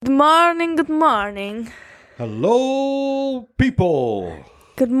morning, good morning. Hello, people.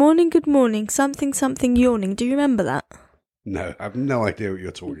 Good morning. Something yawning. Do you remember that? No, I have no idea what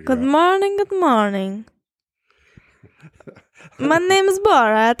you're talking Good about. Good morning. My name is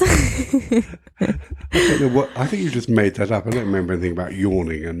Borat. I don't know what. I think you just made that up. I don't remember anything about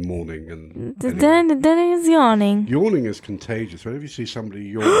yawning and morning. And Then is yawning. yawning is contagious. Whenever you see somebody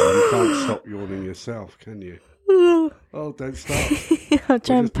yawn, you can't stop yawning yourself, can you? Oh, don't stop. I'll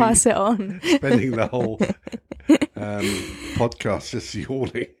try and pass it on. Spending the whole podcast just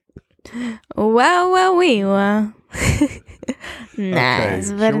yawning. Well, we were. Nice,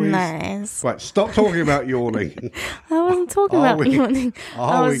 Okay, very nice. Right, stop talking about yawning. I wasn't talking about yawning.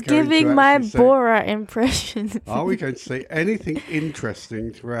 I was giving my Borat impression. Are we going to say anything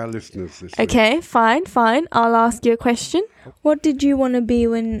interesting to our listeners this week? Okay, fine. I'll ask you a question. What did you want to be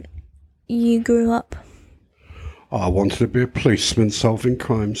when you grew up? I wanted to be a policeman solving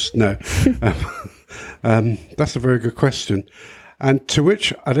crimes. No. That's a very good question. And to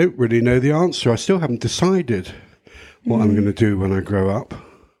which I don't really know the answer. I still haven't decided what I'm going to do when I grow up.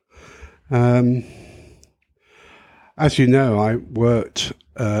 As you know, I worked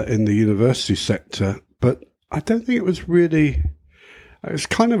in the university sector, but I don't think it was really... It was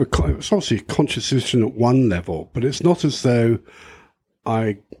kind of it was obviously a conscious decision at one level, but it's not as though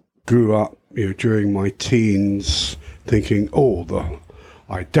I grew up, during my teens thinking,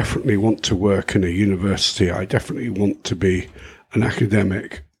 I definitely want to work in a university. I definitely want to be an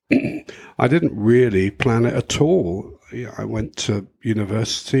academic. I didn't really plan it at all. I went to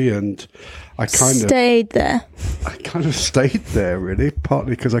university and I stayed there. I kind of stayed there, really,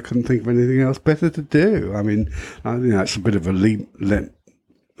 partly because I couldn't think of anything else better to do. I mean, I think that's a bit of a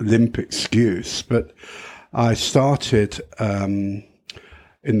limp excuse, but I started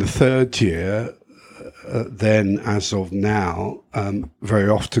in the third year. Then, as of now, very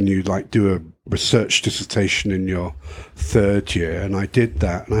often you'd do a research dissertation in your third year, and I did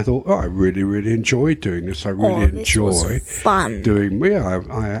that, and I thought, I really, really enjoyed doing this. I really enjoy fun doing. Yeah,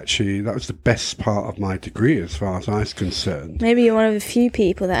 I actually that was the best part of my degree as far as I was concerned. Maybe you're one of the few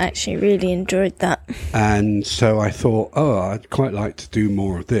people that actually really enjoyed that. And so I thought, I'd quite like to do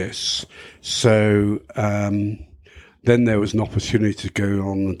more of this. So. Then there was an opportunity to go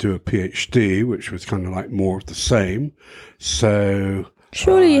on and do a PhD, which was kind of like more of the same. So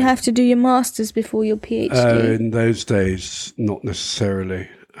surely you have to do your master's before your PhD. In those days, not necessarily.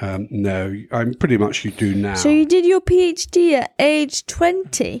 No, I'm pretty much you do now. So you did your PhD at age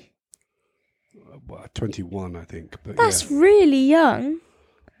 20? Well, 21, I think. But that's really young.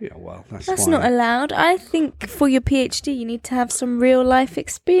 Yeah, well, that's not allowed. I think for your PhD, you need to have some real life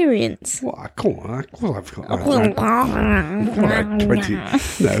experience. Well, I've got 20.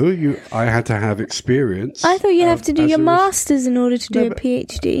 No, I had to have experience. I thought you have to do your master's in order to do a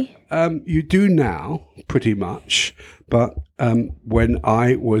PhD. You do now, pretty much. But when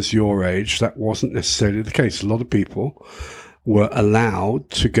I was your age, that wasn't necessarily the case. A lot of people were allowed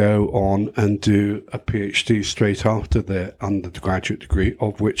to go on and do a PhD straight after their undergraduate degree,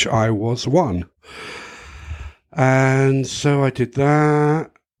 of which I was one. And so I did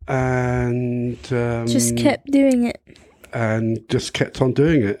that and... just kept doing it. And just kept on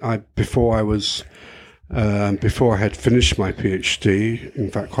doing it. Before I had finished my PhD,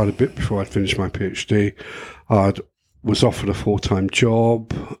 in fact, quite a bit before I'd finished my PhD, I was offered a full-time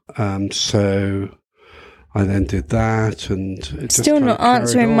job. So... I then did that, and it still not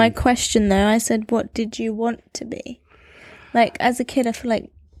answering my question though. I said, "What did you want to be?" Like as a kid, I feel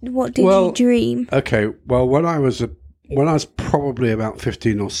like, what did you dream? Okay, well, when I was probably about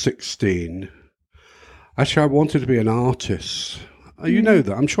 15 or 16, actually, I wanted to be an artist. You know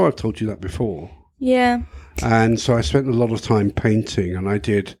that. I'm sure I've told you that before. Yeah. And so I spent a lot of time painting, and I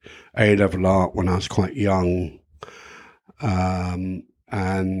did A-level art when I was quite young,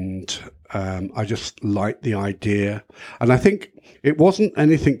 I just liked the idea. And I think it wasn't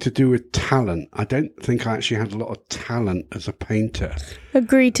anything to do with talent. I don't think I actually had a lot of talent as a painter.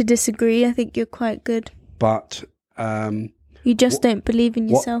 Agree to disagree. I think you're quite good. But... you just don't believe in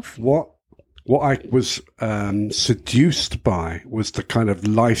yourself. What I was seduced by was the kind of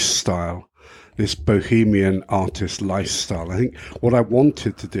lifestyle, this bohemian artist lifestyle. I think what I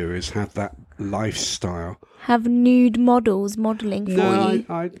wanted to do is have that lifestyle. Have nude models modelling for you.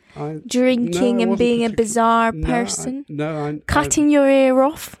 I drinking and being a bizarre person. Cutting your ear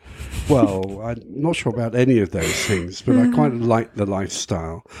off. Well, I'm not sure about any of those things, but I quite like the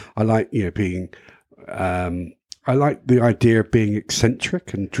lifestyle. I like, being... I like the idea of being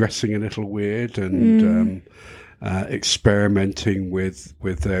eccentric and dressing a little weird and experimenting with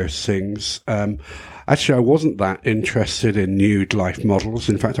their things. Actually, I wasn't that interested in nude life models.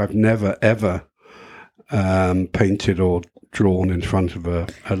 In fact, I've never ever painted or drawn in front of a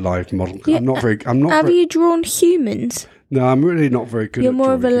live model. Yeah. Have you drawn humans? No, I'm really not very good. You're at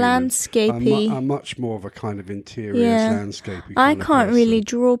more of a humans. landscapey. I'm much more of a kind of interior landscapey. I can't really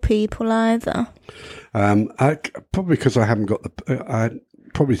draw people either. Probably because I haven't got I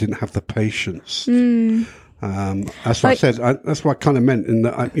probably didn't have the patience. That's what I said. That's what I kind of meant in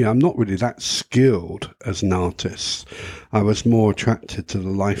that I'm not really that skilled as an artist. I was more attracted to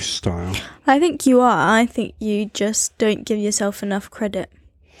the lifestyle. I think you are. I think you just don't give yourself enough credit.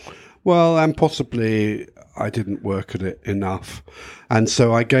 Well, and possibly I didn't work at it enough. And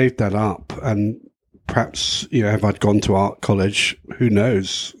so I gave that up. And perhaps, if I'd gone to art college, who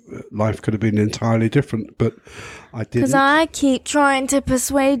knows, life could have been entirely different. But I didn't. Because I keep trying to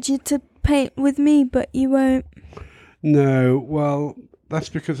persuade you to paint with me, but you won't. No, well, that's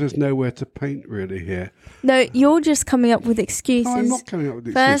because there's nowhere to paint really here. No, you're just coming up with excuses. No, I'm not coming up with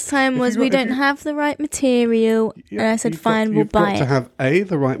excuses. First time was we don't have the right material, and I said, fine, we'll buy it. You've got to have A,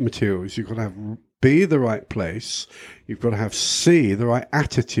 the right materials. You've got to have B, the right place. You've got to have C, the right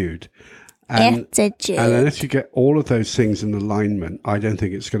attitude. And unless you get all of those things in alignment, I don't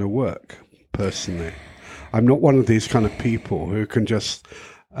think it's going to work, personally. I'm not one of these kind of people who can just...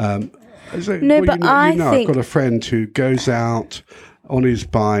 I think I've got a friend who goes out on his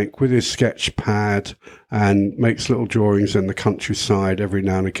bike with his sketch pad and makes little drawings in the countryside every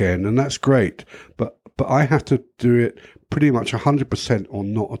now and again, and that's great. But I have to do it pretty much 100% or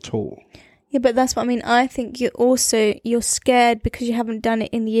not at all. Yeah, but that's what I mean. I think you're scared because you haven't done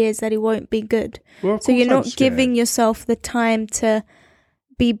it in years that it won't be good. Well, so you're not giving yourself the time to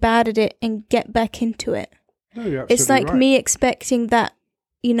be bad at it and get back into it. No, you're absolutely it's like right. me expecting that.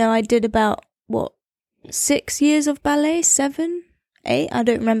 I did about, 6 years of ballet? 7? 8? I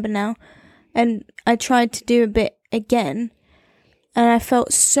don't remember now. And I tried to do a bit again. And I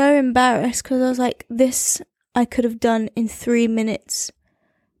felt so embarrassed because I was like, this I could have done in 3 minutes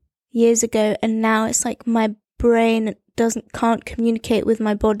years ago. And now it's like my brain can't communicate with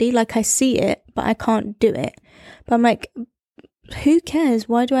my body. Like I see it, but I can't do it. But I'm like, who cares?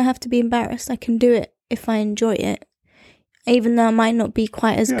 Why do I have to be embarrassed? I can do it if I enjoy it. Even though I might not be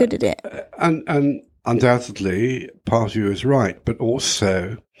quite as good at it. And undoubtedly, part of you is right. But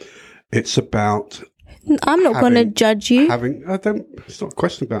also, it's about... I'm not going to judge you. It's not a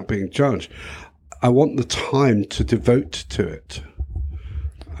question about being judged. I want the time to devote to it.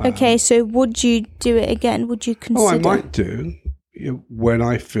 Okay, so would you do it again? Would you consider... I might do. When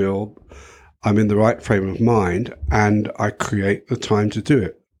I feel I'm in the right frame of mind and I create the time to do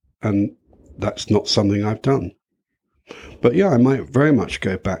it. And that's not something I've done. But I might very much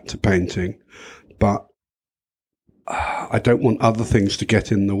go back to painting, but I don't want other things to get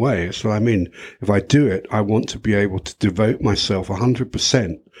in the way. That's what I mean. If I do it, I want to be able to devote myself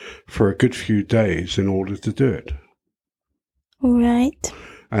 100% for a good few days in order to do it. All right.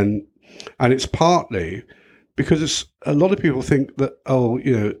 And it's partly because a lot of people think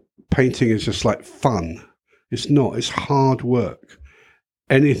that, painting is just like fun. It's not. It's hard work.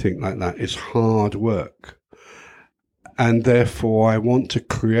 Anything like that is hard work. And therefore, I want to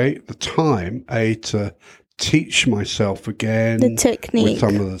create the time, to teach myself again the technique. With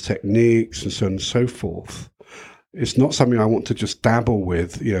some of the techniques and so on and so forth. It's not something I want to just dabble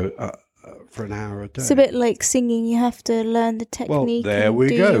with, for an hour a day. It's a bit like singing. You have to learn the technique. Well, there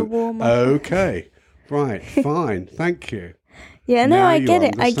we go. Okay, right, fine, thank you. Yeah, no, I get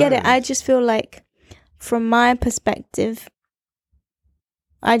it. I just feel like, from my perspective,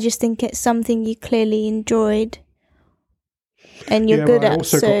 I just think it's something you clearly enjoyed. And you're good at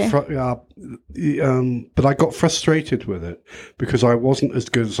but I got frustrated with it because I wasn't as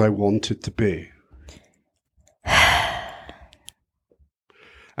good as I wanted to be.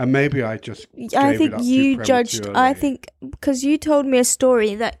 And maybe I just I think you judged. I think because you told me a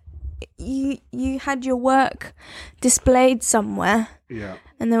story that you had your work displayed somewhere. Yeah.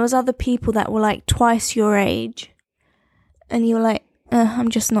 And there was other people that were like twice your age. And you were like, I'm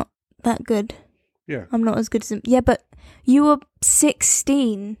just not that good. Yeah. I'm not as good as them. Yeah, but you were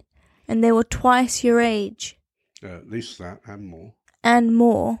 16 and they were twice your age. At least that and more. And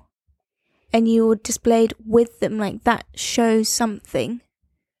more. And you were displayed with them. Like, that shows something.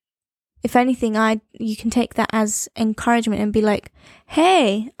 If anything, you can take that as encouragement and be like,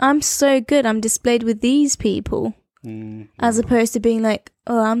 hey, I'm so good. I'm displayed with these people. As opposed to being like,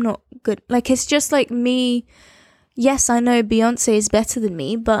 oh, I'm not good. Like, it's just like me. Yes, I know Beyonce is better than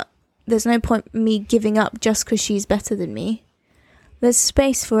me, but there's no point me giving up just because she's better than me. There's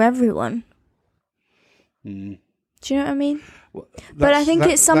space for everyone. Do you know what I mean? Well, But I think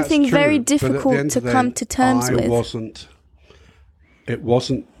it's something that's true, very but at the difficult end to of the come day, to terms with. It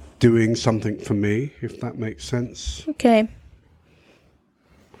wasn't doing something for me, if that makes sense. Okay.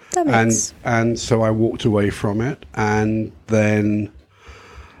 That makes... And so I walked away from it, and then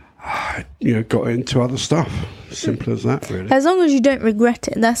got into other stuff. Simple as that, really. As long as you don't regret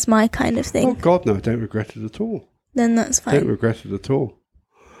it, that's my kind of thing. Oh God, no, I don't regret it at all. Then that's fine. Don't regret it at all.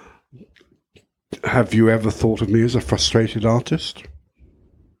 Have you ever thought of me as a frustrated artist?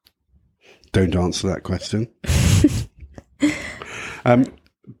 Don't answer that question.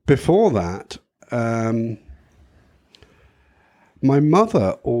 Before that, my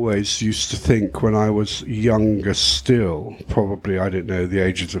mother always used to think when I was younger still, probably, I don't know, the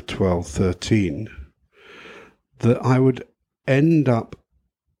ages of 12, 13, that I would end up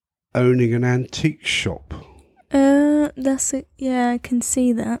owning an antique shop. That's it. Yeah, I can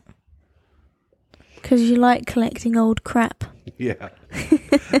see that. Because you like collecting old crap. Yeah.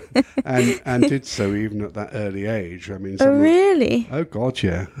 and did so even at that early age. I mean, really? Oh, God,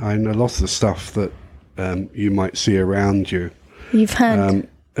 yeah. I know lots of the stuff that you might see around you. You've had...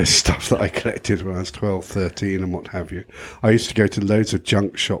 There's stuff that I collected when I was 12, 13 and what have you. I used to go to loads of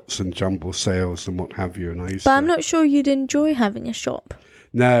junk shops and jumble sales and what have you. I'm not sure you'd enjoy having a shop.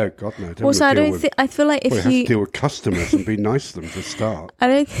 No, God, no. Also, I feel like if you have to deal with customers and be nice to them for start. I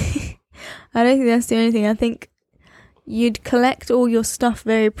don't think that's the only thing. I think you'd collect all your stuff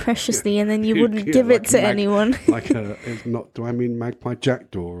very preciously, and then you wouldn't give it to anyone. Do I mean magpie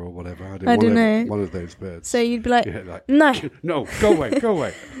jackdaw or whatever? I don't know. One of those birds. So you'd be like, no, go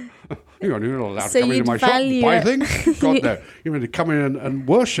away. You're not allowed to come into my shop and buy things. God, no. You're going to come in and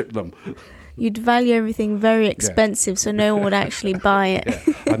worship them. You'd value everything very expensive, so no one would actually buy it.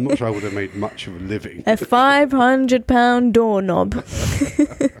 Yeah. I'm not sure I would have made much of a living. A £500 doorknob.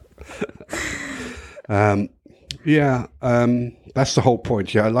 That's the whole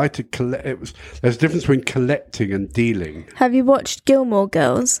point. Yeah, I like to collect. There's a difference between collecting and dealing. Have you watched Gilmore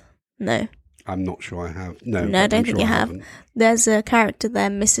Girls? No. I'm not sure I have. No, I don't think you have. Haven't. There's a character there,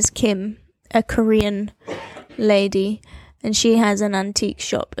 Mrs. Kim, a Korean lady, and she has an antique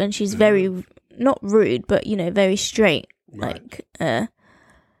shop, and she's very, not rude, but, very straight. Right. Like,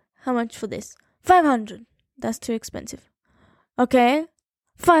 how much for this? 500. That's too expensive. Okay,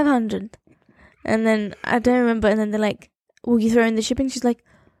 500. And then, I don't remember, and then they're like, will you throw in the shipping? She's like,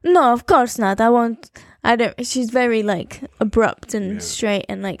 no, of course not. She's very, like, abrupt and straight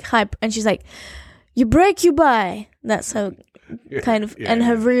and, like, hype. And she's like, you break, you buy. That's how kind of, and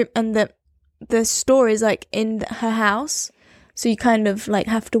her room, and the store is, like, in her house. So you kind of, like,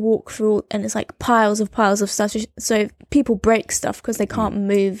 have to walk through, and it's, like, piles of stuff. So people break stuff because they can't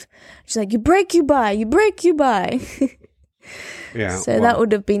move. She's like, you break, you buy. You break, you buy. So that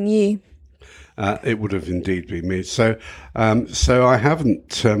would have been you. It would have indeed been me. So I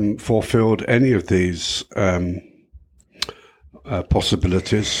haven't fulfilled any of these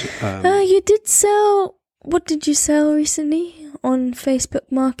possibilities. You did sell... What did you sell recently on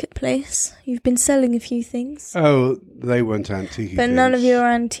Facebook Marketplace? You've been selling a few things. Oh, they weren't antique. But none of your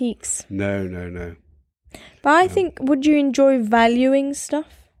antiques. No. But I think, would you enjoy valuing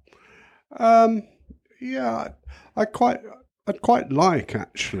stuff? Yeah, I'd quite like,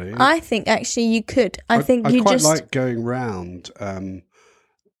 actually. I think actually you could. I quite like going round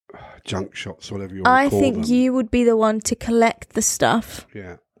junk shops, whatever you want to call them. I think you would be the one to collect the stuff.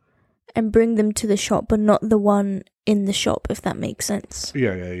 Yeah. And bring them to the shop, but not the one in the shop, if that makes sense.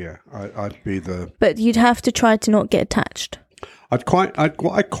 Yeah. I'd be the... But you'd have to try to not get attached. What I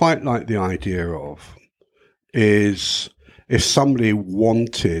quite like the idea of is if somebody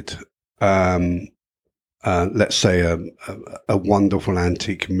wanted... let's say a wonderful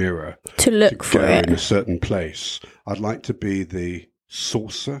antique mirror to look for it in a certain place. I'd like to be the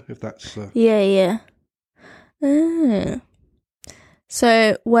sourcer, if that's yeah.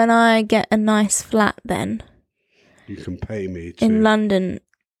 So when I get a nice flat, then you can pay me to... in London.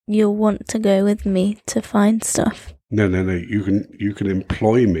 You'll want to go with me to find stuff. No. You can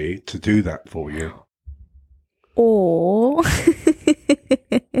employ me to do that for you. Or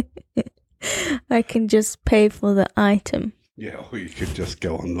I can just pay for the item. Yeah, or you could just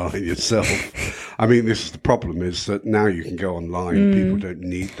go online yourself. I mean, this is the problem, is that now you can go online. People don't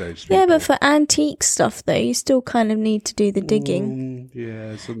need those people. Yeah, but for antique stuff, though, you still kind of need to do the digging.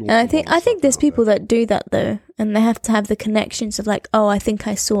 Yeah, and I think there's people that do that, though, and they have to have the connections of like, oh, I think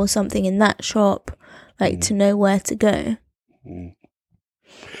I saw something in that shop, like to know where to go.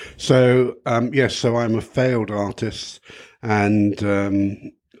 So, so I'm a failed artist, and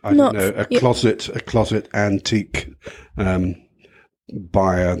I don't know, a closet antique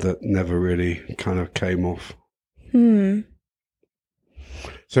buyer that never really kind of came off.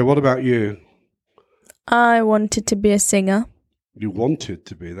 So what about you? I wanted to be a singer. You wanted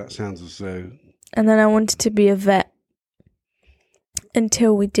to be? That sounds as though... And then I wanted to be a vet.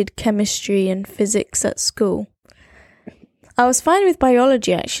 Until we did chemistry and physics at school. I was fine with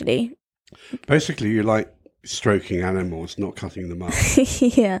biology, actually. Basically, you like stroking animals, not cutting them up.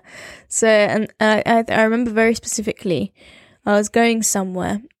 Yeah. So, and I remember very specifically, I was going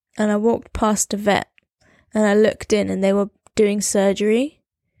somewhere and I walked past a vet and I looked in and they were doing surgery.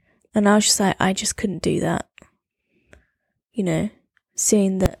 And I was just like, I just couldn't do that. You know,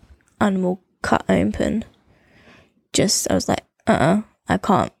 seeing the animal cut open. I was like, I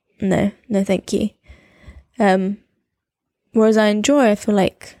can't. No, thank you. Whereas I feel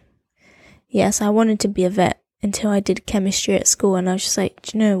like, yes, I wanted to be a vet until I did chemistry at school and I was just like,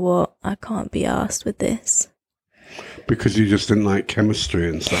 do you know what? I can't be arsed with this. Because you just didn't like chemistry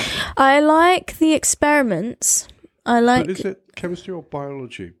and stuff? I like the experiments. But is it chemistry or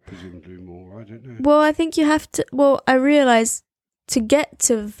biology, presumably more? I don't know. Well, I think you have to... Well, I realise to get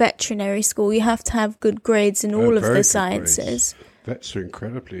to veterinary school, you have to have good grades in all of the sciences. Grades. Vets are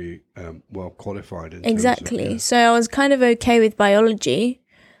incredibly well qualified. Exactly. So I was kind of okay with biology,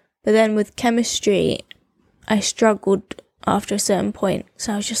 but then with chemistry, I struggled after a certain point.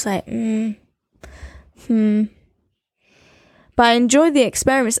 So I was just like, But I enjoy the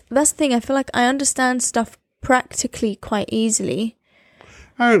experiments. That's the thing. I feel like I understand stuff practically quite easily.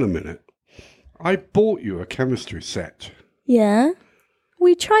 Hang on a minute. I bought you a chemistry set. Yeah.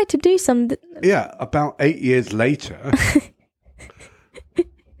 We tried to do some... Yeah, about 8 years later...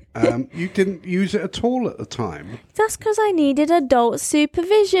 you didn't use it at all at the time. That's because I needed adult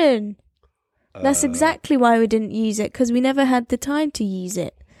supervision. That's exactly why we didn't use it, because we never had the time to use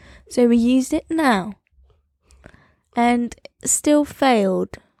it. So we used it now. And still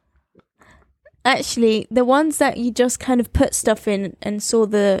failed. Actually, the ones that you just kind of put stuff in and saw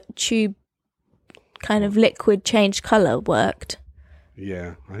the tube kind of liquid change colour worked.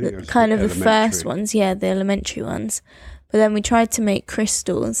 Yeah, I think that's kind of the first ones, the elementary ones. But then we tried to make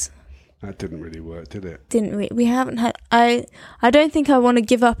crystals. That didn't really work, did it? We haven't had... I don't think I want to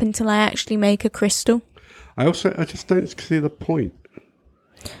give up until I actually make a crystal. I just don't see the point.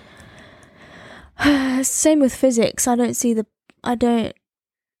 Same with physics. I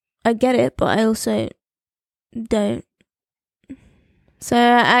get it, but I also don't. So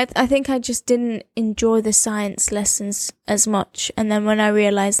I think I just didn't enjoy the science lessons as much. And then when I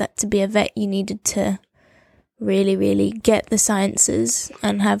realised that to be a vet, you needed to really, really get the sciences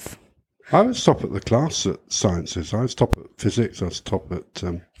and have... I was top at the class at sciences. I was top at physics. I was top at...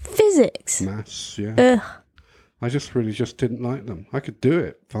 physics? Maths, yeah. Ugh. I just didn't like them. I could do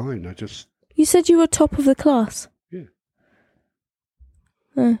it, fine. You said you were top of the class? Yeah.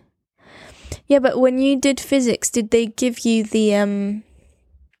 Yeah, but when you did physics, did they give you the...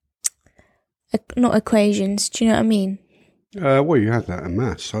 not equations, do you know what I mean? Well, you had that in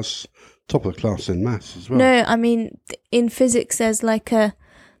maths. I was top of the class in maths as well. No, I mean, in physics there's like the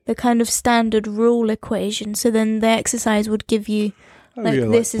kind of standard rule equation. So then the exercise would give you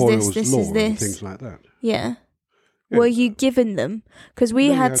this is this, this is this. Things like that. Yeah. Were you given them? Because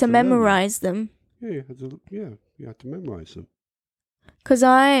we had to memorize them. Yeah, you had to memorize them. Because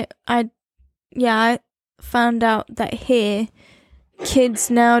I found out that here, kids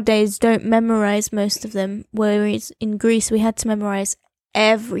nowadays don't memorize most of them, whereas in Greece we had to memorize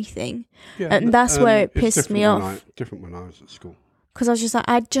everything. Yeah, and that's where it pissed me off. Different when I was at school. Because I was just like,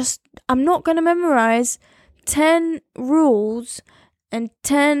 I'm not going to memorize 10 rules and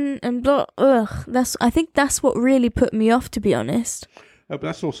 10 and blah. Ugh. I think that's what really put me off, to be honest. But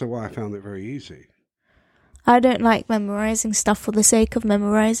that's also why I found it very easy. I don't like memorizing stuff for the sake of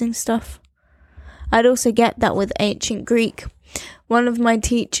memorizing stuff. I'd also get that with ancient Greek. One of my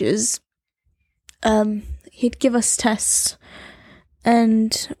teachers, he'd give us tests,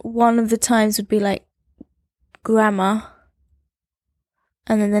 and one of the times would be like grammar,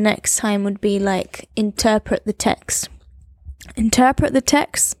 and then the next time would be like interpret the text. Interpret the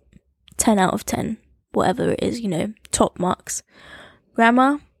text, 10 out of 10, whatever it is, top marks.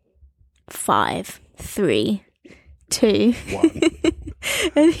 Grammar, 5, 3, 2. 1.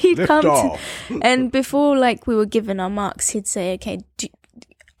 And he'd and before we were given our marks, he'd say, okay,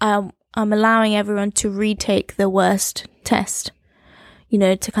 I'm allowing everyone to retake the worst test,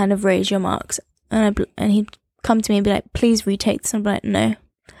 to kind of raise your marks. And he'd come to me and be like, please retake this. And I'd be like, no.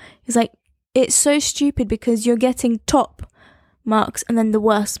 He's like, it's so stupid because you're getting top marks and then the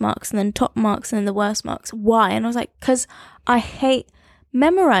worst marks and then top marks and then the worst marks. Why? And I was like, because I hate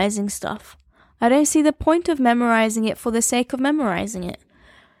memorizing stuff. I don't see the point of memorizing it for the sake of memorizing it.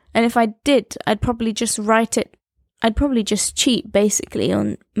 And if I did, I'd probably just write it I'd probably just cheat basically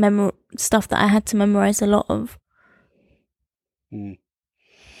on stuff that I had to memorize a lot of. Mm.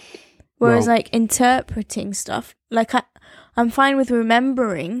 Whereas Well- like interpreting stuff, like I'm fine with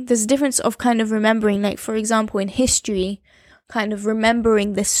remembering. There's a difference of kind of remembering, like for example in history, kind of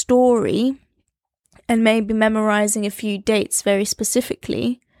remembering the story and maybe memorizing a few dates very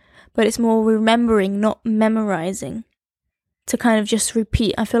specifically, but it's more remembering, not memorizing, to kind of just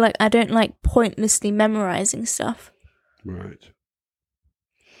repeat. I feel like I don't like pointlessly memorizing stuff. Right.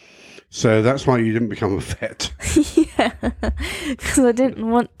 So that's why you didn't become a vet. Yeah, because I didn't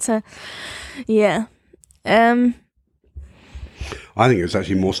want to. Yeah. I think it was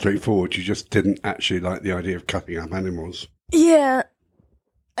actually more straightforward. You just didn't actually like the idea of cutting up animals. Yeah,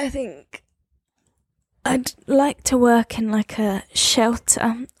 I think I'd like to work in like a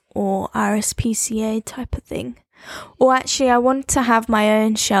shelter or RSPCA type of thing. Or actually, I want to have my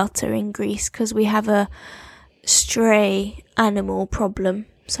own shelter in Greece because we have a stray animal problem.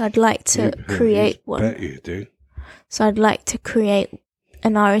 So I'd like to create one. I bet you do. So I'd like to create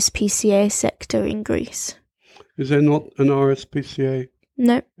an RSPCA sector in Greece. Is there not an RSPCA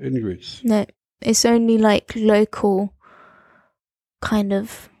No, in Greece? no. It's only like local kind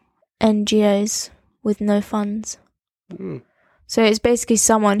of NGOs with no funds. Oh, So it's basically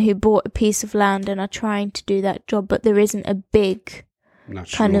someone who bought a piece of land and are trying to do that job, but there isn't a big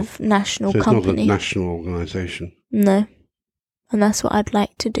national. kind of national So it's company. not a national organisation. No. And that's what I'd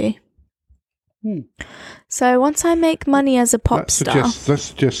like to do. Hmm. So once I make money as a pop star... That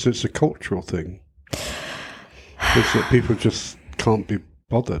suggests it's a cultural thing. It's that people just can't be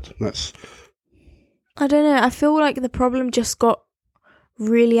bothered. I don't know. I feel like the problem just got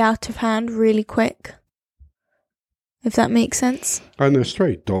really out of hand really quick. If that makes sense. And there's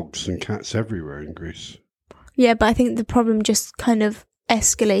stray dogs and cats everywhere in Greece. Yeah, but I think the problem just kind of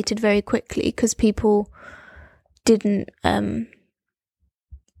escalated very quickly because people didn't...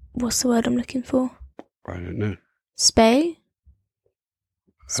 what's the word I'm looking for? I don't know. Spay?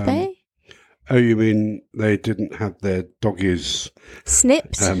 Spay? Oh, you mean they didn't have their doggies?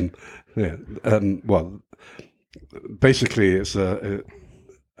 Snips? Yeah. Well, basically, it's a.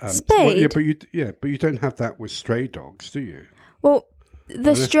 Spayed? Well, but you don't have that with stray dogs, do you? Well, the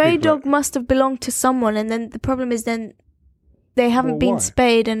Unless stray people- dog must have belonged to someone, and then the problem is then they haven't Well, been why?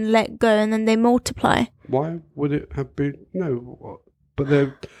 spayed and let go, and then they multiply. Why would it have been? No, but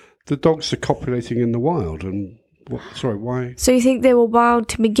the dogs are copulating in the wild, and sorry, why? So you think they were wild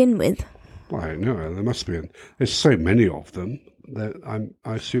to begin with? Well, I don't know. There must be. There's so many of them that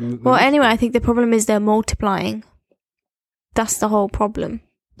I assume that. Well, anyway, I think the problem is they're multiplying. That's the whole problem.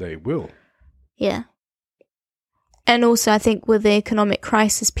 They will. Yeah. And also, I think with the economic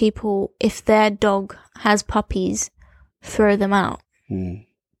crisis, people, if their dog has puppies, throw them out. Mm.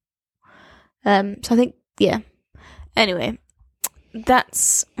 So I think, yeah. Anyway,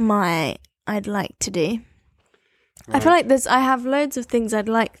 that's I'd like to do. I feel like I have loads of things I'd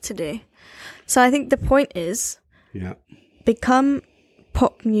like to do. So I think the point is, Yeah. become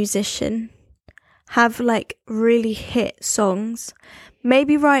pop musician, have like really hit songs,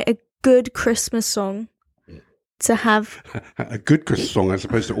 maybe write a good Christmas song to have, A good Christmas song as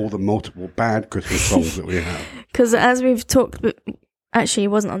opposed to all the multiple bad Christmas songs that we have. because as we've talked, actually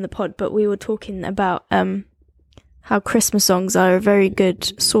it wasn't on the pod, but we were talking about how Christmas songs are a very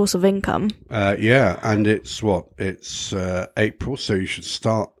good source of income. Yeah, and it's April, so you should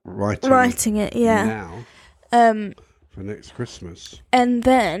start writing It, yeah. now for next Christmas. And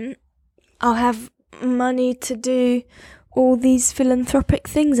then I'll have money to do all these philanthropic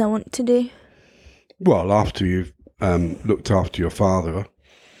things I want to do. Well, after you've looked after your father.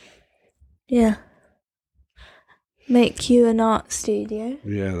 Yeah. Make you an art studio.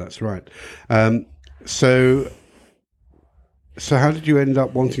 Yeah, that's right. So how did you end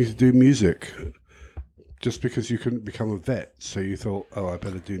up wanting to do music? Just because you couldn't become a vet, so you thought, oh, I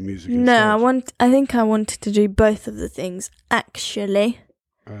better do music instead? No, I think I wanted to do both of the things, actually.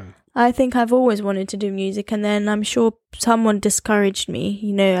 I think I've always wanted to do music, and then I'm sure someone discouraged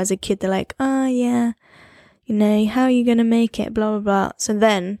me, as a kid. They're like, oh, yeah, how are you going to make it, blah, blah, blah. So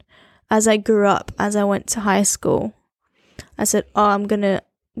then, as I grew up, as I went to high school, I said, oh, I'm going to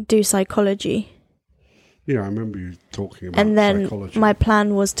do psychology. Yeah, I remember you talking about And then psychology. my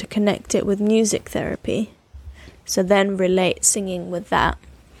plan was to connect it with music therapy. So then relate singing with that.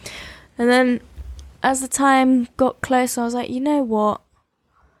 And then as the time got closer, I was like, you know what?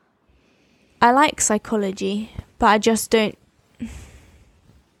 I like psychology, but I just don't...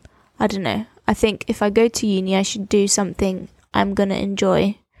 I don't know. I think if I go to uni, I should do something I'm going to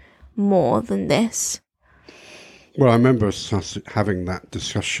enjoy more than this. Well, I remember us having that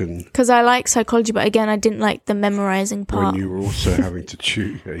discussion Because I like psychology, but again, I didn't like the memorizing part. when you were also having to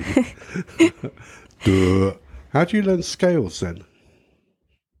choose. How do you learn scales then?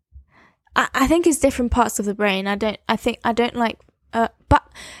 I think it's different parts of the brain. I don't like. But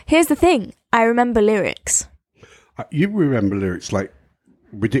here's the thing: I remember lyrics. You remember lyrics like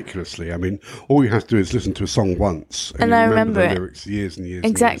ridiculously. I mean, all you have to do is listen to a song once, And you I remember the it. lyrics years and years.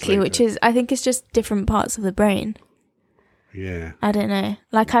 Exactly, and years which is, I think it's just different parts of the brain. yeah. I don't know.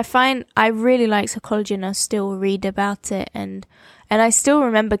 Like, I really like psychology, and I still read about it, and I still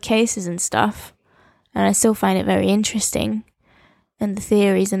remember cases and stuff, and I still find it very interesting, and the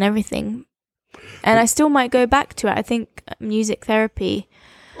theories and everything. And I still might go back to it. I think music therapy,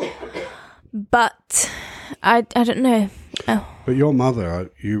 but I don't know. Oh. But your mother,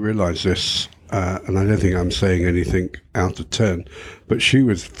 you realise this, and I don't think I'm saying anything out of turn, but she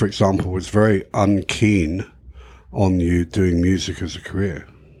was, for example, was very unkeen on you doing music as a career.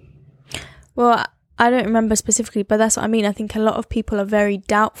 Well, I don't remember specifically, but that's what I mean. I think a lot of people are very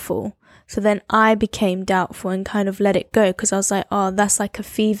doubtful. So then I became doubtful and kind of let it go, because I was like, oh, that's like a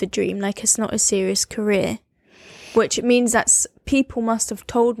fever dream. Like, it's not a serious career, which means that people must have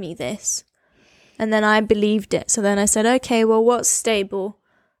told me this. And then I believed it. So then I said, okay, well, what's stable?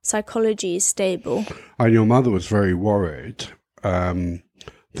 Psychology is stable. And your mother was very worried that,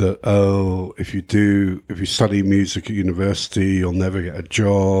 if you study music at university, you'll never get a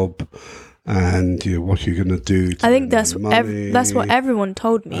job. And what are you going to do? I think that's what everyone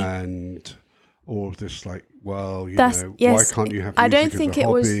told me. And all of this, like, well, yes, why can't you have music I don't think as a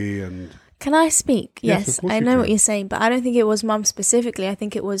hobby? And can I speak? Yes, of course I you know can. what you're saying, but I don't think it was mum specifically. I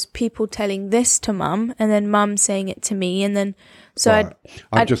think it was people telling this to mum, and then mum saying it to me, and then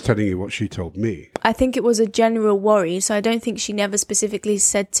I'm just telling you what she told me. I think it was a general worry. So I don't think she never specifically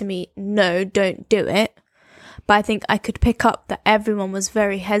said to me, "No, don't do it." But I think I could pick up that everyone was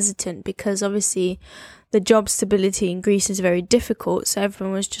very hesitant, because obviously the job stability in Greece is very difficult. So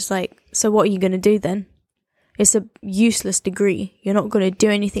everyone was just like, "So what are you going to do then? It's a useless degree. You're not going to do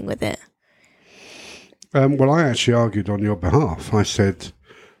anything with it." Well, I actually argued on your behalf. I said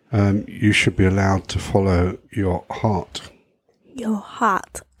you should be allowed to follow your heart. Your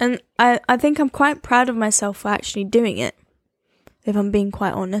heart. And I think I'm quite proud of myself for actually doing it, if I'm being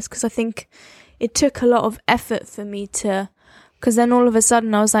quite honest, because I think it took a lot of effort for me to, because then all of a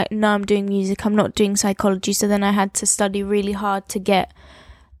sudden I was like, no, I'm doing music, I'm not doing psychology. So then I had to study really hard to get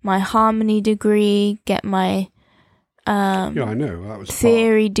my harmony degree, get my yeah, I know. That was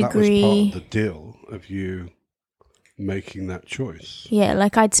theory degree. That was part of the deal of you making that choice. Yeah,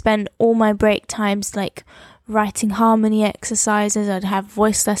 like I'd spend all my break times like writing harmony exercises. I'd have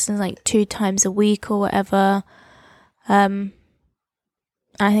voice lessons like 2 times a week or whatever. I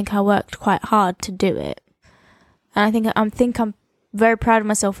think I worked quite hard to do it. And I think I'm very proud of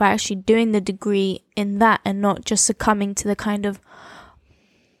myself for actually doing the degree in that, and not just succumbing to the kind of,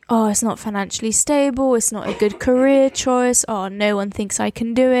 oh, it's not financially stable, it's not a good career choice, oh, no one thinks I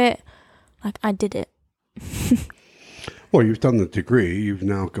can do it. Like, I did it. Well, you've done the degree, you've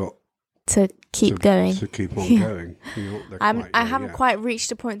now got to keep going. To keep on going. I haven't quite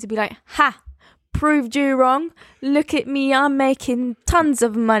reached a point to be like, ha, proved you wrong. Look at me, I'm making tons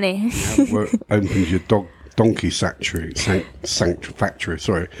of money. You haven't opened your donkey factory.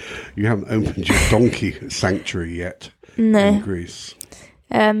 Sorry, you haven't opened your donkey sanctuary yet. No. In Greece.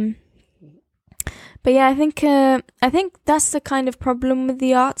 But yeah, I think that's the kind of problem with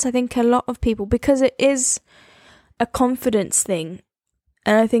the arts. I think a lot of people, because it is a confidence thing,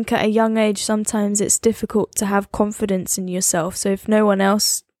 and I think at a young age sometimes it's difficult to have confidence in yourself. So if no one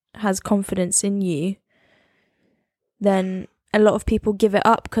else has confidence in you, then a lot of people give it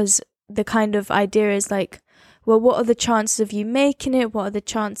up, because the kind of idea is like, well, what are the chances of you making it? What are the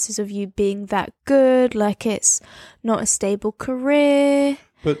chances of you being that good? Like, it's not a stable career.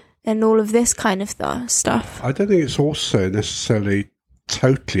 And all of this kind of stuff. I don't think it's also necessarily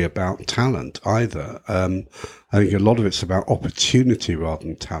totally about talent either. I think a lot of it's about opportunity rather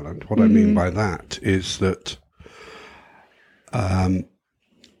than talent. What I mean by that is that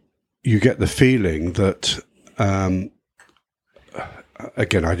you get the feeling that,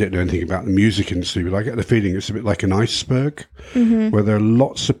 again, I don't know anything about the music industry, but I get the feeling it's a bit like an iceberg, where there are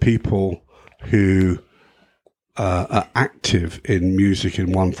lots of people who are active in music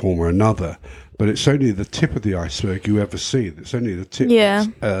in one form or another, but it's only the tip of the iceberg you ever see. It's only the tip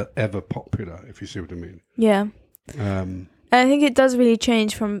that's ever popular, if you see what I mean. Yeah. I think it does really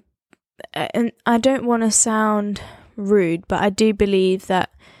change from, and I don't want to sound rude, but I do believe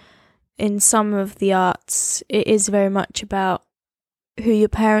that in some of the arts, it is very much about who your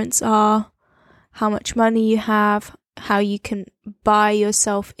parents are how much money you have, how you can buy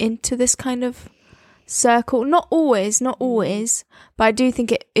yourself into this kind of circle. Not always, but I do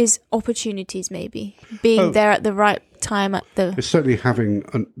think it is opportunities, maybe being there at the right time at the. It's certainly having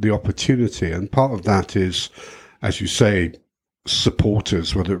the opportunity, and part of that is, as you say,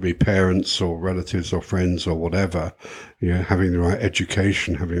 supporters, whether it be parents or relatives or friends or whatever, having the right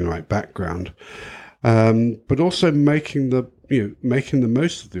education, having the right background, but also making the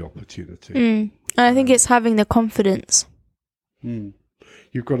most of the opportunity. And I think it's having the confidence.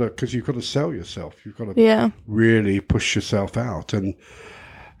 You've got to sell yourself. You've got to really push yourself out, and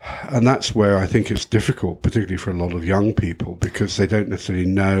that's where I think it's difficult, particularly for a lot of young people, because they don't necessarily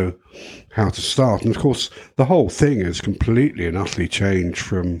know how to start. And of course, the whole thing has completely and utterly changed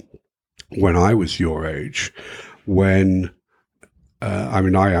from when I was your age, when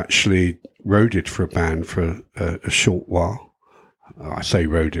I actually roaded for a band for a short while. I say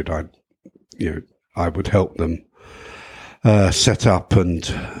roaded, I would help them set up and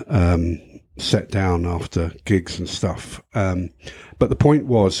set down after gigs and stuff. But the point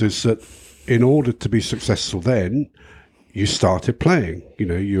is that in order to be successful then, you started playing.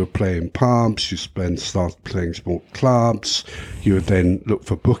 You were playing pubs, you started playing small clubs, you would then look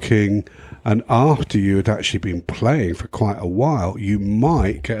for booking, and after you had actually been playing for quite a while, you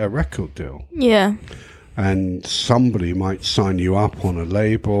might get a record deal. Yeah. And somebody might sign you up on a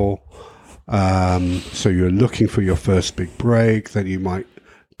label. So you're looking for your first big break, then you might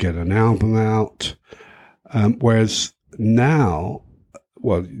get an album out. Whereas now,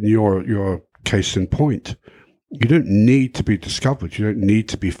 well, your case in point, you don't need to be discovered. You don't need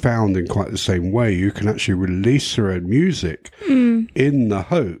to be found in quite the same way. You can actually release your own music in the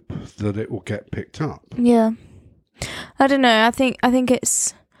hope that it will get picked up. Yeah. I don't know. I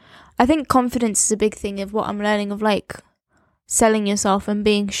think confidence is a big thing of what I'm learning, of like selling yourself and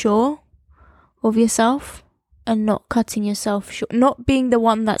being sure of yourself and not cutting yourself short, not being the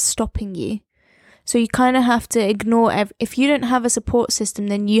one that's stopping you. So you kind of have to ignore if you don't have a support system,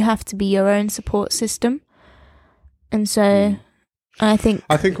 then you have to be your own support system. And so I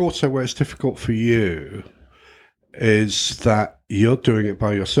think also where it's difficult for you is that you're doing it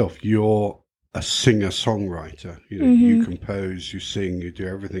by yourself. You're a singer-songwriter. You compose, you sing, you do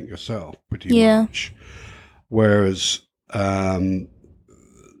everything yourself pretty much. Whereas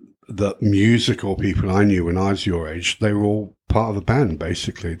the musical people I knew when I was your age, they were all part of a band,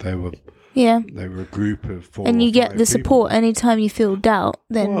 basically. They were a group of 4 and you get the people. support anytime you feel doubt.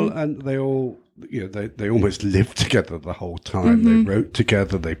 Then and they all, they almost lived together the whole time. They wrote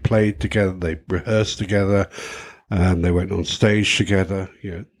together, they played together, they rehearsed together, they went on stage together.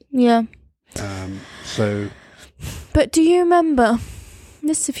 Yeah. So. But do you remember?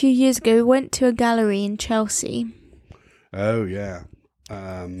 This a few years ago, we went to a gallery in Chelsea. Oh yeah.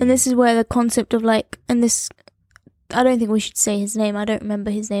 And this is where the concept of I don't think we should say his name. I don't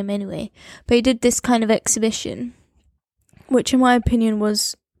remember his name anyway. But he did this kind of exhibition, which in my opinion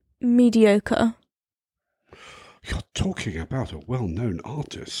was mediocre. You're talking about a well-known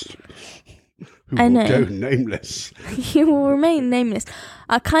artist who I know. will go nameless. He will remain nameless.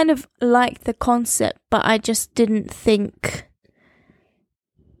 I kind of liked the concept, but I just didn't think...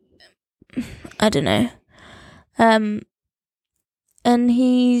 I don't know. And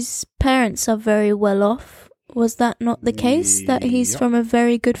his parents are very well off. Was that not the case? That he's from a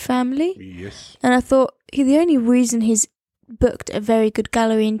very good family? Yes. And I thought the only reason he's booked a very good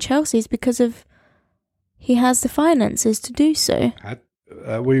gallery in Chelsea is because of he has the finances to do so.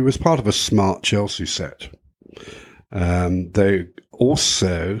 We was part of a Smart Chelsea set. They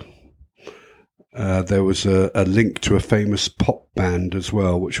also... there was a link to a famous pop band as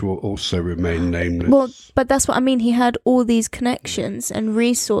well, which will also remain nameless. Well, but that's what I mean. He had all these connections and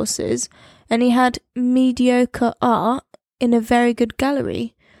resources, and he had mediocre art in a very good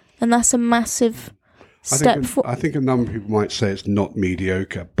gallery, and that's a massive step forward. I think a number of people might say it's not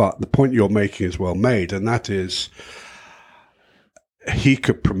mediocre, but the point you're making is well made, and that is he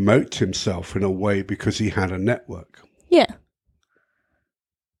could promote himself in a way because he had a network. Yeah.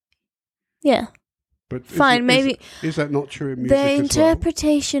 Yeah. But fine, maybe is that not true in music the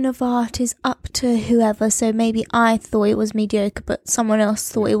interpretation of art is up to whoever. So maybe I thought it was mediocre, but someone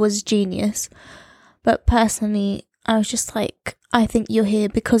else thought it was genius. But personally, I was just like, I think you're here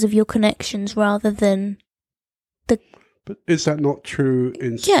because of your connections rather than the. But is that not true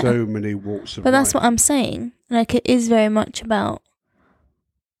in so many walks of life? But that's what I'm saying. Like, it is very much about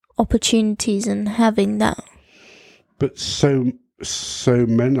opportunities and having that. But so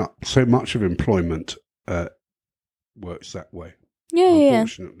much of employment works that way. Yeah,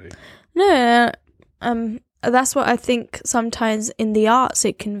 unfortunately. No, that's what I think sometimes in the arts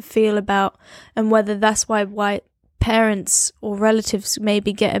it can feel about, and whether that's why parents or relatives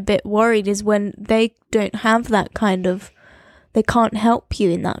maybe get a bit worried is when they don't have that kind of, they can't help you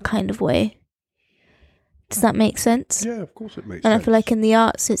in that kind of way. Does that make sense? Yeah, of course it makes And sense. I feel like in the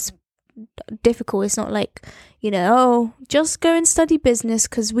arts it's difficult. It's not like, oh, just go and study business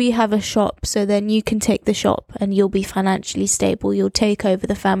because we have a shop, so then you can take the shop and you'll be financially stable. You'll take over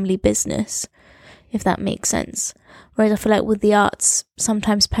the family business, if that makes sense. Whereas I feel like with the arts,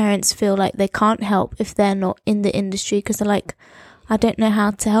 sometimes parents feel like they can't help if they're not in the industry because they're like, I don't know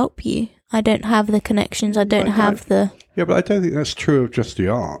how to help you. I don't have the connections. I don't have the... Yeah, but I don't think that's true of just the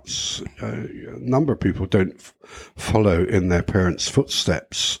arts. A number of people don't follow in their parents'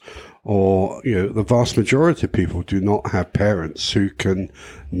 footsteps, or, the vast majority of people do not have parents who can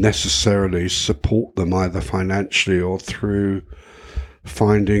necessarily support them either financially or through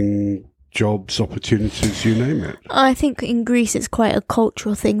finding jobs, opportunities, you name it. I think in Greece it's quite a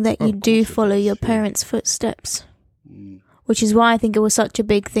cultural thing that you do follow your yeah. parents' footsteps, which is why I think it was such a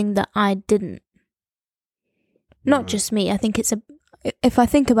big thing that I didn't. Not just me. I think if I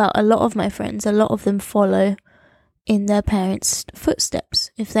think about a lot of my friends, a lot of them follow in their parents'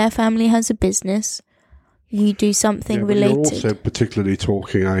 footsteps. If their family has a business, you do something related. You're also particularly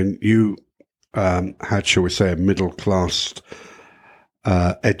talking, you had, shall we say, a middle class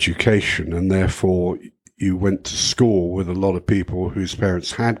education, and therefore you went to school with a lot of people whose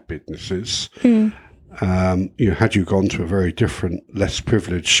parents had businesses. Had you gone to a very different, less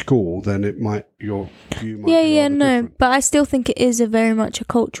privileged school, then your view might be rather different. But I still think it is a very much a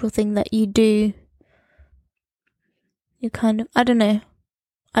cultural thing that you do. You kind of, I don't know.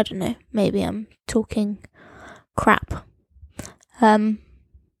 Maybe I'm talking crap.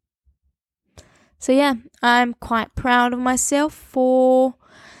 So yeah, I'm quite proud of myself for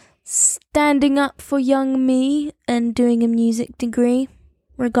standing up for young me and doing a music degree,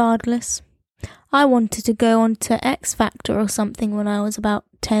 regardless. I wanted to go on to X Factor or something when I was about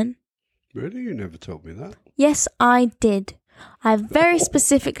 10. Really? You never told me that. Yes, I did. I very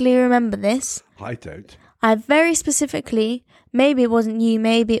specifically remember this. I don't. I very specifically, maybe it wasn't you,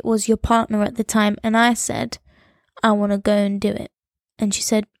 maybe it was your partner at the time, and I said, I want to go and do it. And she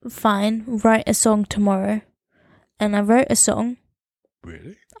said, fine, write a song tomorrow. And I wrote a song.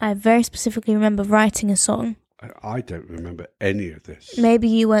 Really? I very specifically remember writing a song. I don't remember any of this. Maybe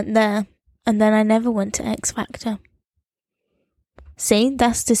you weren't there. And then I never went to X Factor. See,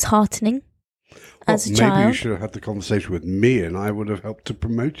 that's disheartening as a child. Maybe you should have had the conversation with me and I would have helped to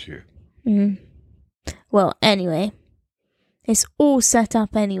promote you. Well, anyway, it's all set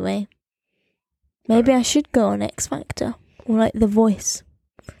up anyway. Maybe I should go on X Factor or like The Voice.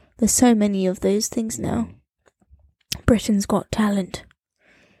 There's so many of those things now. Britain's Got Talent.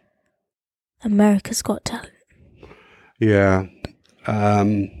 America's Got Talent. Yeah.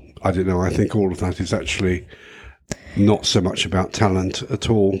 I don't know. I think all of that is actually not so much about talent at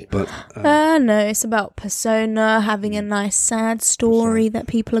all, but... no, it's about persona, having a nice sad story that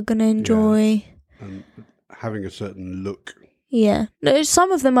people are going to enjoy. Yeah. And having a certain look. Yeah. No,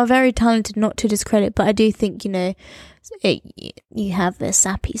 some of them are very talented, not to discredit, but I do think, you have the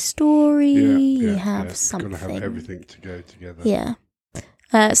sappy story, you have something. It's got to have everything to go together. Yeah.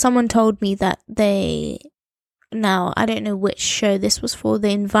 Someone told me that now, I don't know which show this was for,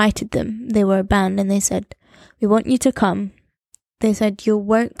 they invited them. They were a band and they said, we want you to come. They said, you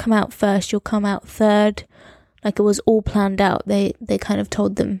won't come out first, you'll come out third. Like it was all planned out. They kind of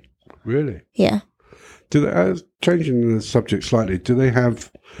told them. Really? Yeah. Do they, changing the subject slightly, do they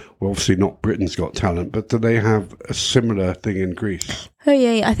have, well, obviously not Britain's Got Talent, but do they have a similar thing in Greece? Oh,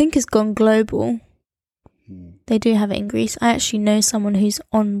 yeah. I think it's gone global. They do have it in Greece. I actually know someone who's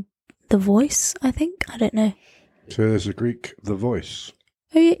on The Voice, I think. I don't know. So there's a Greek The Voice.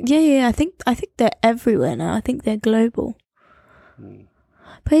 Oh, yeah. I think they're everywhere now. I think they're global.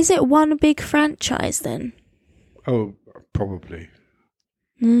 But is it one big franchise then? Oh, probably.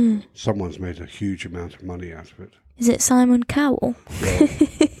 Someone's made a huge amount of money out of it. Is it Simon Cowell?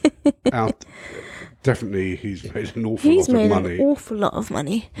 Well, definitely he's made an awful lot of money. He's made an awful lot of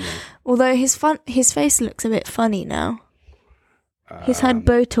money. Yeah. Although his face looks a bit funny now. He's had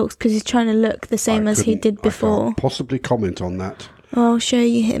Botox because he's trying to look the same as he did before. I can't possibly comment on that. I'll show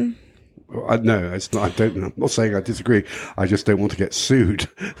you him. No, it's not. I don't. I'm not saying I disagree. I just don't want to get sued.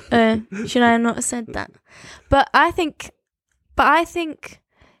 Should I not have said that? But I think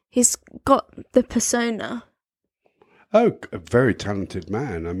he's got the persona. Oh, a very talented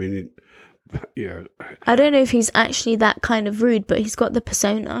man. I mean, I don't know if he's actually that kind of rude, but he's got the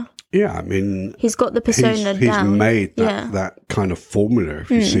persona. Yeah, I mean... He's got the persona down. He's made that kind of formula,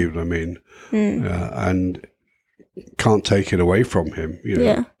 if you see what I mean. And can't take it away from him. You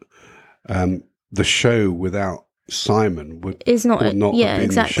know, the show without Simon would not have been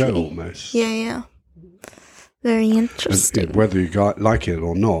exactly. the show almost. Yeah. Very interesting. And whether you like it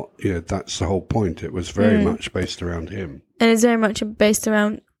or not, that's the whole point. It was very much based around him. And it's very much based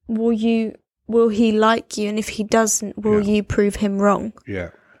around, will he like you? And if he doesn't, will you prove him wrong?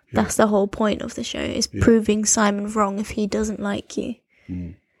 Yeah. That's the whole point of the show, is proving Simon wrong if he doesn't like you.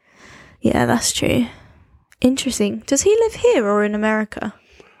 Mm. Yeah, that's true. Interesting. Does he live here or in America?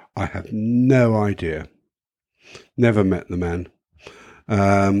 I have no idea. Never met the man.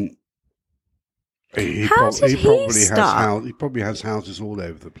 He probably has houses all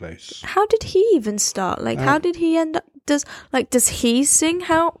over the place. How did he even start? Like, how did he end up? Does he sing?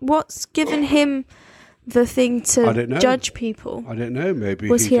 What's given him the thing to judge people? I don't know. Maybe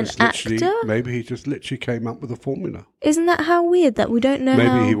was he an actor? Maybe he just literally came up with a formula. Isn't that how weird that we don't know?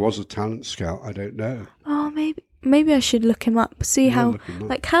 Maybe he was a talent scout. I don't know. Oh, maybe I should look him up. See how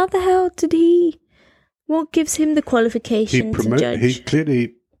the hell did he? What gives him the qualification to judge?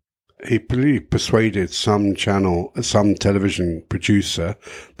 He clearly persuaded some television producer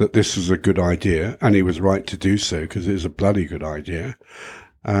that this was a good idea, and he was right to do so because it was a bloody good idea,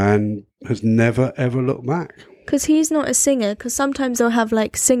 and has never ever looked back. Because he's not a singer, because sometimes they'll have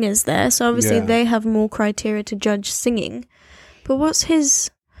like singers there, so obviously they have more criteria to judge singing. But what's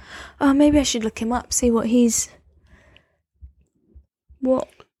his... Oh, maybe I should look him up, see what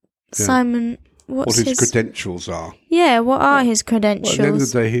Simon... What his credentials are. Yeah, what are his credentials? Well, at the end of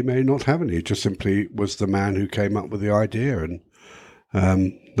the day, he may not have any. He just simply was the man who came up with the idea, and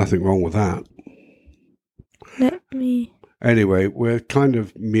nothing wrong with that. Anyway, we're kind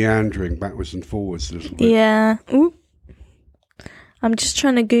of meandering backwards and forwards a little bit. Yeah. Ooh. I'm just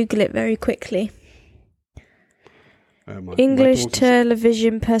trying to Google it very quickly. English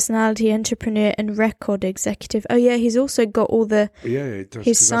television personality, entrepreneur, and record executive. Oh yeah, he's also got all the. Yeah,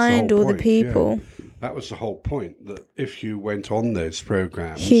 he's signed all the people. Yeah. That was the whole point. That if you went on those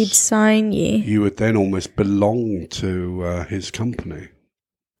programs, he'd sign you. You would then almost belong to his company.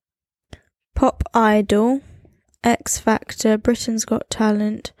 Pop Idol, X Factor, Britain's Got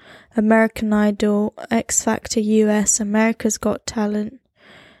Talent, American Idol, X Factor US, America's Got Talent,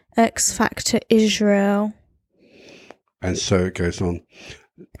 X Factor Israel. And so it goes on.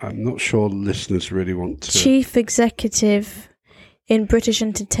 I'm not sure listeners really want to... Chief Executive in British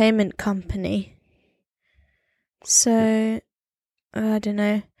Entertainment Company. So, I don't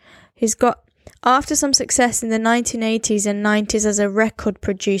know. He's got... After some success in the 1980s and 90s as a record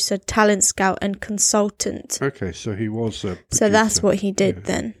producer, talent scout and consultant. Okay, so he was a producer. So that's what he did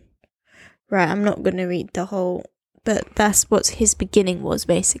then. Right, I'm not going to read the whole... But that's what his beginning was,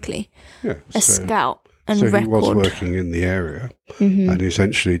 basically. Yeah. A scout. So he was working in the area and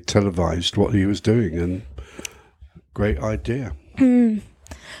essentially televised what he was doing, and great idea.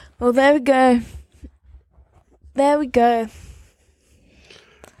 Well, there we go.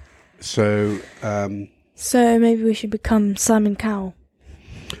 So maybe we should become Simon Cowell.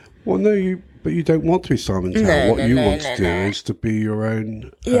 Well, no, but you don't want to be Simon Cowell. What you want to do is to be your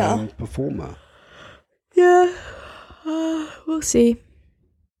own performer. Yeah, we'll see.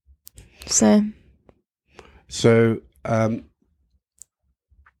 So,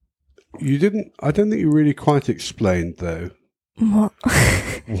 you didn't... I don't think you really quite explained, though. What?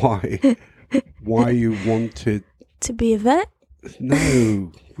 Why you wanted... To be a vet?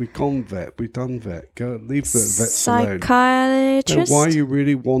 No, we've gone vet. We've done vet. Go, leave the vets alone. Psychiatrist? No, why you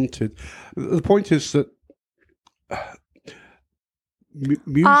really wanted... The point is that...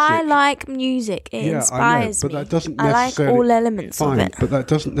 music... I like music. It inspires me. But that doesn't necessarily... I like all elements of it. But that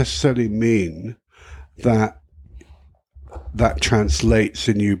doesn't necessarily mean that translates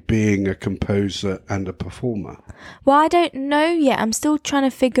in you being a composer and a performer. Well, I don't know yet. I'm still trying to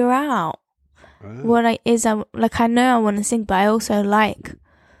figure out what it is. I know I want to sing, but I also like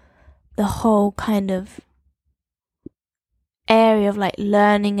the whole kind of area of like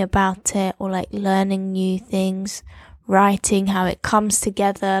learning about it, or like learning new things, writing, how it comes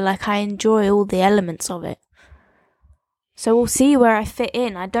together. Like, I enjoy all the elements of it. So we'll see where I fit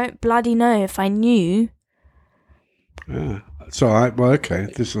in. I don't bloody know if I knew. Yeah. So, okay,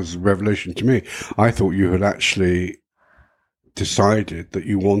 this was a revelation to me. I thought you had actually decided that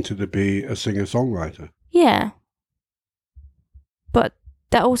you wanted to be a singer-songwriter. Yeah. But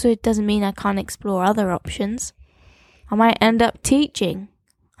that also doesn't mean I can't explore other options. I might end up teaching.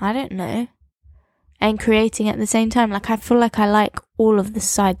 I don't know. And creating at the same time. Like, I feel like I like all of the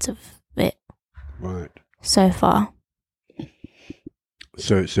sides of it. Right. So far.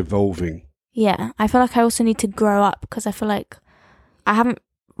 So it's evolving. Yeah. I feel like I also need to grow up, because I feel like I haven't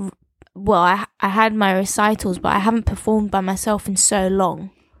I had my recitals, but I haven't performed by myself in so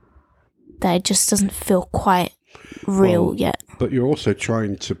long that it just doesn't feel quite real yet. But you're also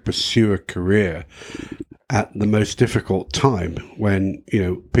trying to pursue a career at the most difficult time when,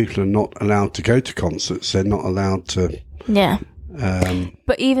 people are not allowed to go to concerts. They're not allowed to... Yeah.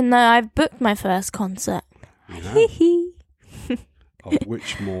 But even though I've booked my first concert. Of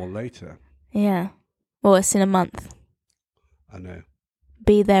which more later. Yeah. Well, it's in a month. I know.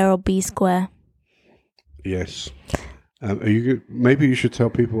 Be there or be square. Yes. Maybe you should tell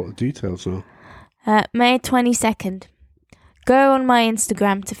people what the details are. May 22nd. Go on my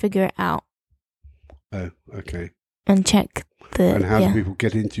Instagram to figure it out. Oh, okay. And check the... And how do people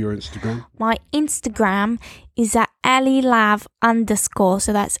get into your Instagram? My Instagram is at EllieLav_.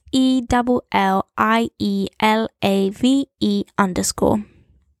 So that's ELLIELAVE_.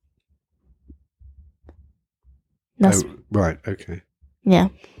 That's, right, okay. Yeah.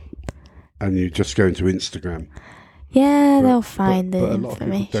 And you just go into Instagram. Yeah, they'll find the information. But a lot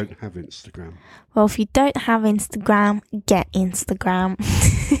of people don't have Instagram. Well, if you don't have Instagram, get Instagram.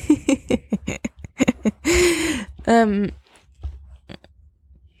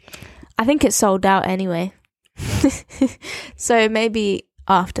 I think it's sold out anyway. So maybe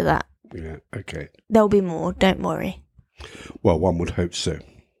after that. Yeah, okay. There'll be more, don't worry. Well, one would hope so.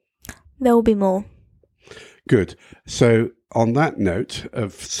 There will be more. Good. So, on that note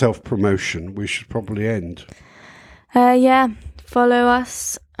of self-promotion, we should probably end. Yeah, follow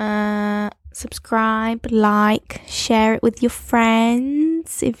us, subscribe, like, share it with your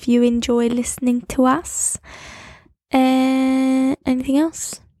friends if you enjoy listening to us. Anything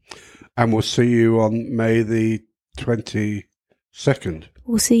else? And we'll see you on May the 22nd.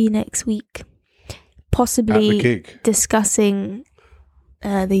 We'll see you next week. Possibly at the gig. Discussing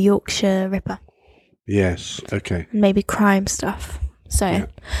the Yorkshire Ripper. Yes, okay. Maybe crime stuff. So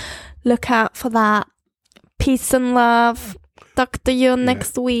look out for that. Peace and love. Talk to you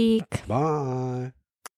next week. Bye.